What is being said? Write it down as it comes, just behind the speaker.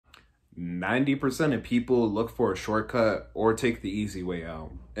90% of people look for a shortcut or take the easy way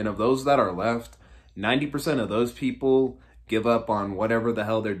out. And of those that are left, 90% of those people give up on whatever the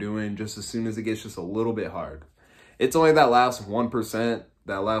hell they're doing just as soon as it gets just a little bit hard. It's only that last 1%,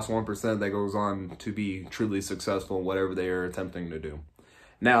 that goes on to be truly successful in whatever they are attempting to do.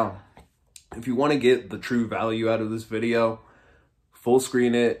 Now, if you want to get the true value out of this video, full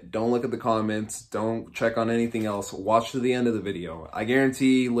screen it, don't look at the comments, don't check on anything else, watch to the end of the video. I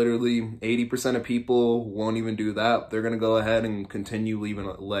guarantee literally 80% of people won't even do that. They're going to go ahead and continue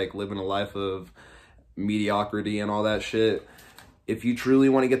living a life of mediocrity and all that shit. If you truly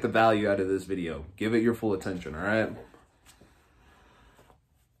want to get the value out of this video, give it your full attention, all right?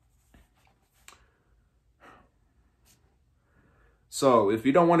 So if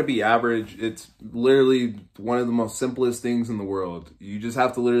you don't want to be average, it's literally one of the most simplest things in the world. You just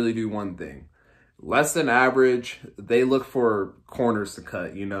have to literally do one thing. Less than average, they look for corners to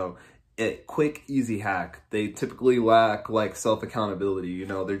cut, you know, a quick, easy hack. They typically lack like self-accountability, you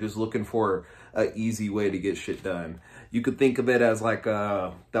know, they're just looking for an easy way to get shit done. You could think of it as like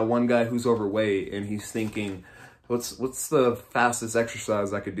that one guy who's overweight and he's thinking, what's the fastest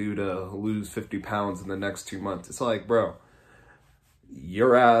exercise I could do to lose 50 pounds in the next 2 months? It's like, bro,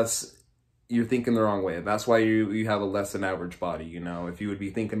 your ass, you're thinking the wrong way. That's why you have a less than average body, you know. If you would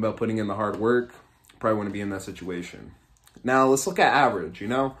be thinking about putting in the hard work, probably wouldn't be in that situation. Now let's look at average, you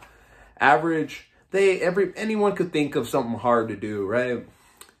know. Average, anyone could think of something hard to do, right?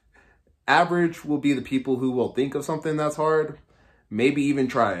 Average will be the people who will think of something that's hard, maybe even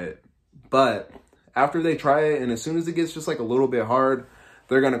try it. But after they try it, and as soon as it gets just like a little bit hard,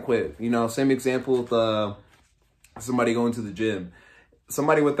 they're gonna quit. You know, same example with somebody going to the gym.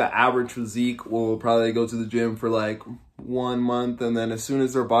 Somebody with the average physique will probably go to the gym for like 1 month, and then as soon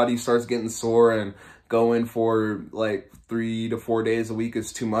as their body starts getting sore and going for like 3 to 4 days a week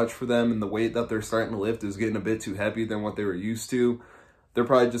is too much for them, and the weight that they're starting to lift is getting a bit too heavy than what they were used to, they're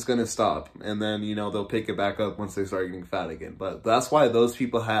probably just going to stop. And then, you know, they'll pick it back up once they start getting fat again. But that's why those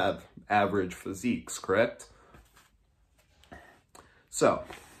people have average physiques, correct? So,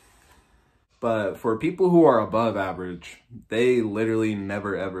 but for people who are above average, they literally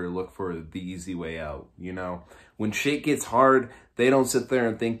never ever look for the easy way out, you know? When shit gets hard, they don't sit there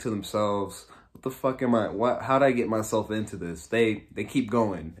and think to themselves, what the fuck am how'd I get myself into this? They keep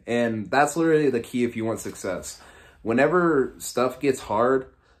going. And that's literally the key if you want success. Whenever stuff gets hard,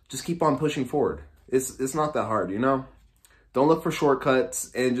 just keep on pushing forward. It's not that hard, you know? Don't look for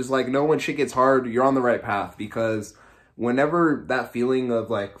shortcuts, and just like know when shit gets hard, you're on the right path. Because whenever that feeling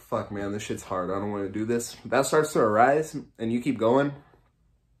of like, fuck man, this shit's hard, I don't want to do this, that starts to arise and you keep going,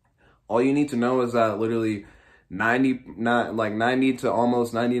 all you need to know is that literally 90 to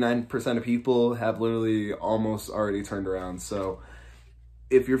almost 99% of people have literally almost already turned around. So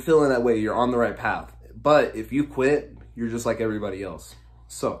if you're feeling that way, you're on the right path. But if you quit, you're just like everybody else.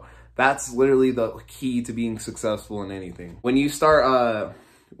 So that's literally the key to being successful in anything. When you start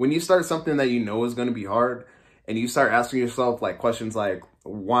something that you know is going to be hard, and you start asking yourself like questions like,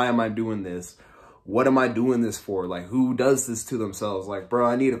 why am I doing this? What am I doing this for? Like, who does this to themselves? Like, bro,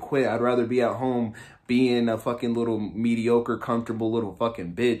 I need to quit. I'd rather be at home being a fucking little mediocre, comfortable little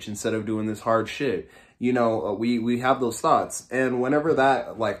fucking bitch instead of doing this hard shit. You know, we have those thoughts. And whenever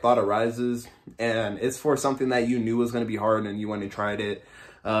that like thought arises and it's for something that you knew was going to be hard and you went and tried it.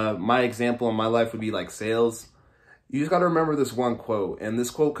 My example in my life would be like sales. You just got to remember this one quote, and this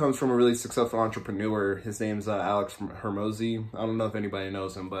quote comes from a really successful entrepreneur. His name's Alex Hormozi. I don't know if anybody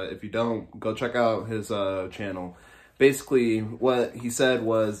knows him, but if you don't, go check out his channel. Basically, what he said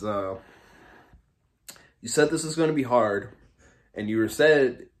was, you said this is going to be hard, and you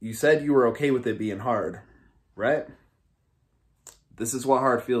said you were okay with it being hard, right? This is what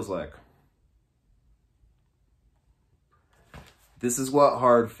hard feels like. This is what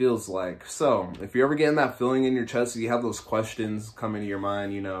hard feels like. So if you're ever getting that feeling in your chest, you have those questions come into your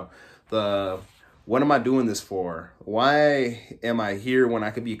mind, you know, what am I doing this for? Why am I here when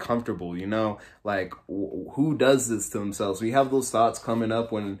I could be comfortable? You know, like who does this to themselves? So you have those thoughts coming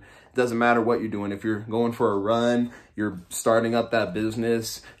up when it doesn't matter what you're doing. If you're going for a run, you're starting up that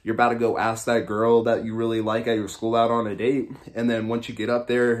business, you're about to go ask that girl that you really like at your school out on a date. And then once you get up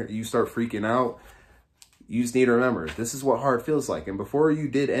there, you start freaking out. You just need to remember, this is what hard feels like. And before you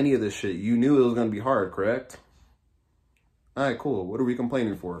did any of this shit, you knew it was going to be hard, correct? All right, cool. What are we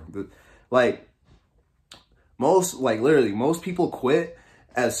complaining for? Literally, most people quit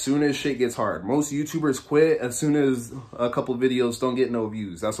as soon as shit gets hard. Most YouTubers quit as soon as a couple videos don't get no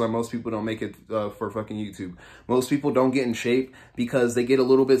views. That's why most people don't make it for fucking YouTube. Most people don't get in shape because they get a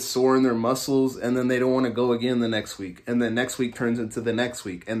little bit sore in their muscles and then they don't want to go again the next week. And then next week turns into the next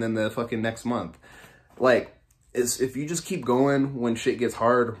week and then the fucking next month. Like, if you just keep going when shit gets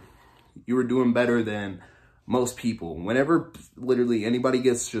hard, you are doing better than most people. Whenever literally anybody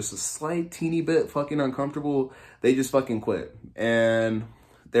gets just a slight teeny bit fucking uncomfortable, they just fucking quit. And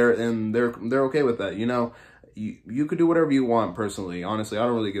they're okay with that, you know? You could do whatever you want personally. Honestly, I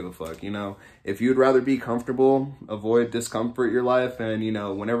don't really give a fuck, you know? If you'd rather be comfortable, avoid discomfort in your life, and, you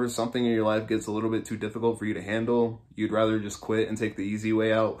know, whenever something in your life gets a little bit too difficult for you to handle, you'd rather just quit and take the easy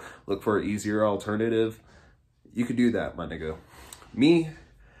way out, look for an easier alternative, you could do that, my nigga. Me,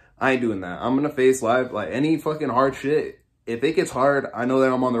 I ain't doing that. I'm gonna face life, like, any fucking hard shit. If it gets hard, I know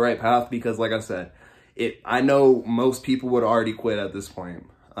that I'm on the right path because, like I said, I know most people would already quit at this point.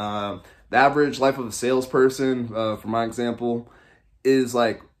 The average life of a salesperson, for my example, is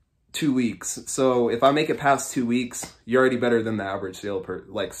like 2 weeks. So if I make it past 2 weeks, you're already better than the average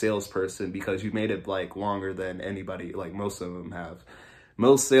salesperson because you made it like longer than anybody, like most of them have.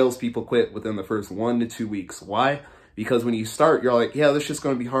 Most salespeople quit within the first 1 to 2 weeks. Why? Because when you start, you're like, yeah, this shit's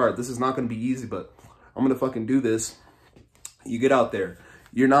gonna be hard. This is not gonna be easy, but I'm gonna fucking do this. You get out there.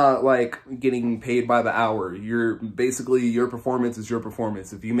 You're not like getting paid by the hour. You're basically, your performance is your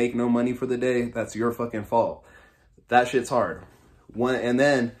performance. If you make no money for the day, that's your fucking fault. That shit's hard. And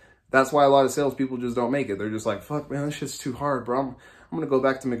then that's why a lot of salespeople just don't make it. They're just like, fuck, man, this shit's too hard, bro. I'm gonna go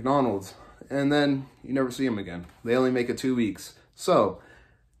back to McDonald's. And then you never see them again. They only make it 2 weeks. So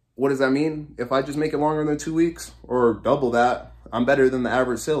what does that mean? If I just make it longer than 2 weeks or double that, I'm better than the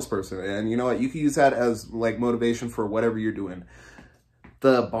average salesperson. And you know what? You can use that as like motivation for whatever you're doing.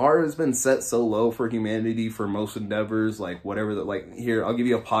 The bar has been set so low for humanity for most endeavors, like whatever that, like, here, I'll give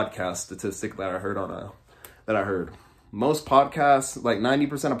you a podcast statistic that I heard Most podcasts, like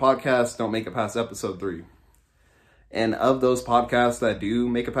 90% of podcasts don't make it past episode 3. And of those podcasts that do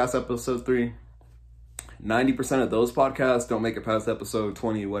make it past episode 3, 90% of those podcasts don't make it past episode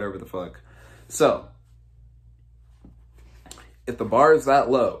 20, whatever the fuck. So, if the bar is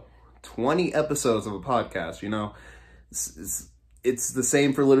that low, 20 episodes of a podcast, you know, it's the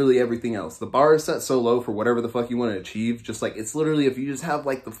same for literally everything else. The bar is set so low for whatever the fuck you want to achieve. Just like, it's literally, if you just have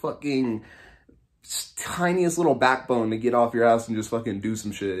like the fucking tiniest little backbone to get off your ass and just fucking do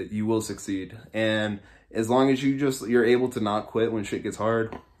some shit, you will succeed. And as long as you're able to not quit when shit gets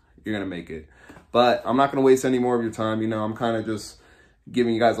hard, you're gonna make it. But I'm not gonna waste any more of your time. You know, I'm kind of just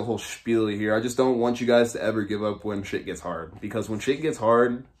giving you guys a whole spiel here. I just don't want you guys to ever give up when shit gets hard. Because when shit gets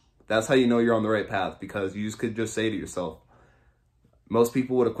hard, that's how you know you're on the right path. Because you could just say to yourself, most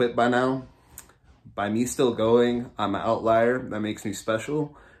people would have quit by now. By me still going, I'm an outlier. That makes me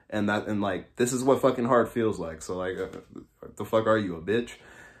special. And like, this is what fucking hard feels like. So like, the fuck are you, a bitch?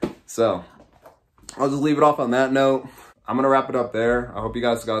 So I'll just leave it off on that note. I'm going to wrap it up there. I hope you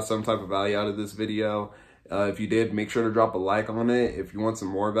guys got some type of value out of this video. If you did, make sure to drop a like on it. If you want some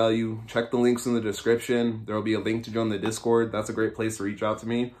more value, check the links in the description. There will be a link to join the Discord. That's a great place to reach out to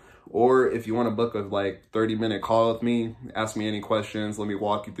me. Or if you want to book a like 30-minute call with me, ask me any questions, let me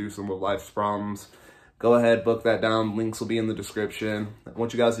walk you through some of life's problems, go ahead, book that down. Links will be in the description. I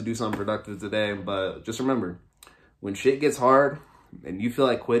want you guys to do something productive today, but just remember, when shit gets hard and you feel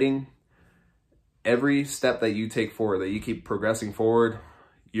like quitting, every step that you take forward, that you keep progressing forward,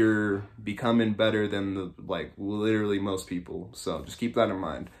 you're becoming better than literally most people. So just keep that in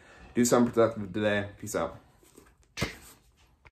mind. Do something productive today. Peace out.